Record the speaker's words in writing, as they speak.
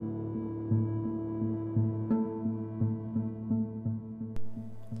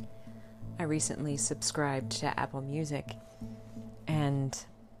recently subscribed to Apple Music, and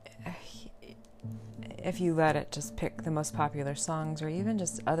if you let it just pick the most popular songs or even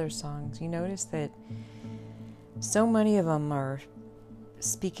just other songs, you notice that so many of them are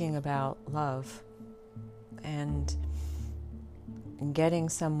speaking about love and getting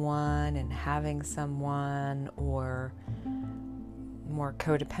someone and having someone, or more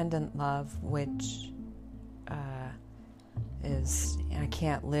codependent love, which is I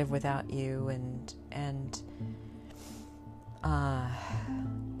can't live without you, and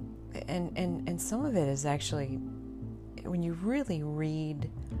some of it is actually, when you really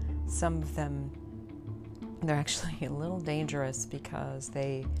read some of them, they're actually a little dangerous because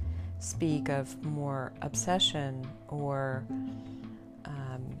they speak of more obsession or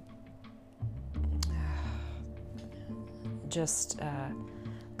just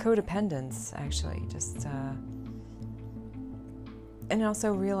codependence, actually, just and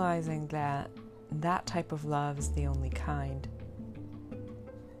also realizing that that type of love is the only kind.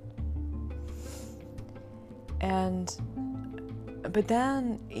 But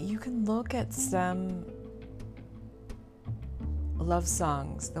then you can look at some love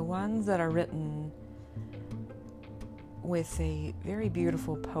songs, the ones that are written with a very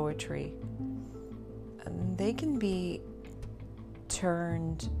beautiful poetry, and they can be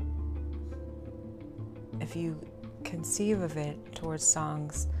turned, if you conceive of it, towards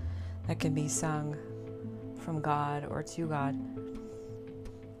songs that can be sung from God or to God.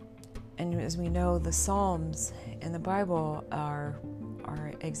 And as we know, the Psalms in the Bible are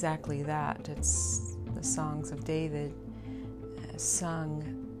exactly that. It's the songs of David sung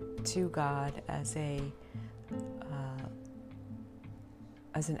to God as an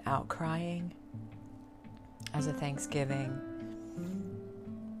outcrying, as a thanksgiving,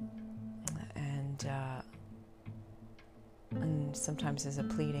 and sometimes as a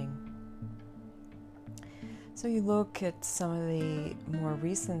pleading. So you look at some of the more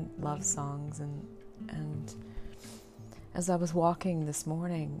recent love songs, and as I was walking this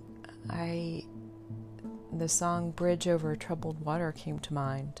morning, the song "Bridge Over Troubled Water" came to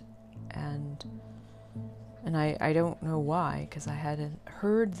mind, and I don't know why, because I hadn't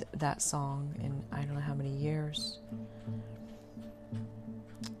heard that song in I don't know how many years.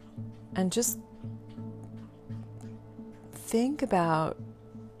 And just think about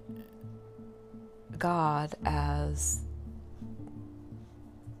God as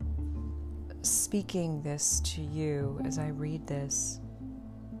speaking this to you as I read this.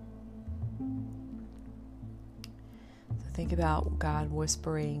 So think about God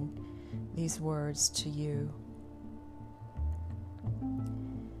whispering these words to you.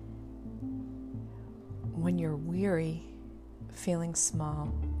 When you're weary, feeling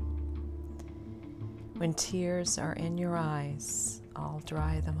small, when tears are in your eyes, I'll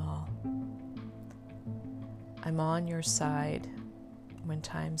dry them all. I'm on your side when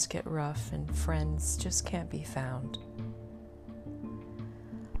times get rough and friends just can't be found.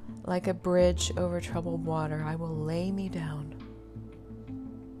 Like a bridge over troubled water, I will lay me down.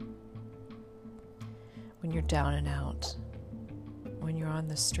 When you're down and out, when you're on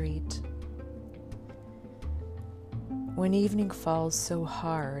the street, when evening falls so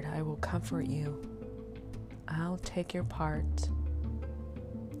hard, I will comfort you. I'll take your part.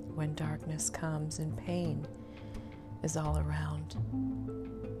 When darkness comes and pain is all around.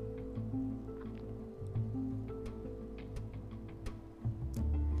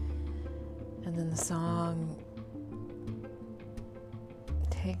 And then the song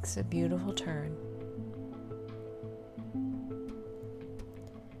takes a beautiful turn.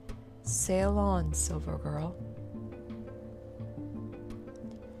 Sail on, silver girl.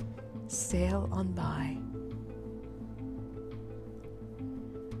 Sail on by.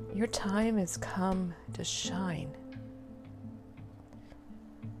 Your time has come to shine.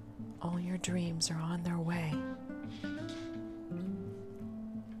 All your dreams are on their way.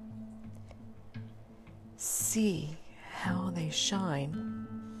 See how they shine.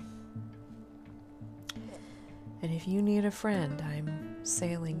 And if you need a friend, I'm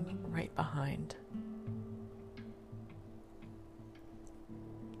sailing right behind.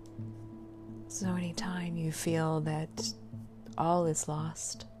 So anytime you feel that all is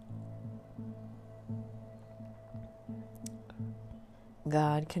lost,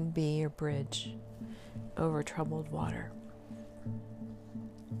 God can be your bridge over troubled water.